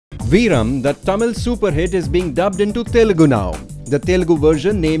Veeram, the Tamil super hit, is being dubbed into Telugu now. The Telugu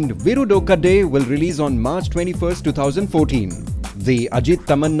version, named Veerudokkade, will release on March 21, 2014. The Ajith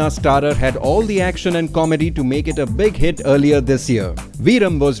Tamannaah starrer had all the action and comedy to make it a big hit earlier this year.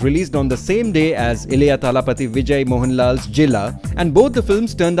 Veeram was released on the same day as Ilayya Thalapathy Vijay Mohanlal's Jilla, and both the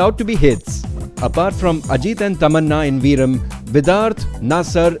films turned out to be hits. Apart from Ajith and Tamannaah in Veeram, Vidarth,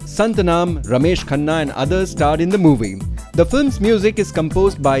 Nasar, Santanam, Ramesh Khanna and others starred in the movie. The film's music is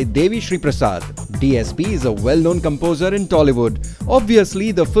composed by Devi Sri Prasad. DSP is a well-known composer in Tollywood.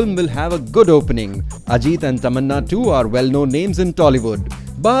 Obviously, the film will have a good opening. Ajith and Tamannaah too are well-known names in Tollywood.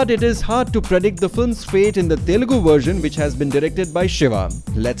 But it is hard to predict the film's fate in the Telugu version, which has been directed by Shiva.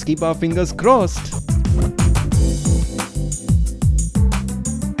 Let's keep our fingers crossed.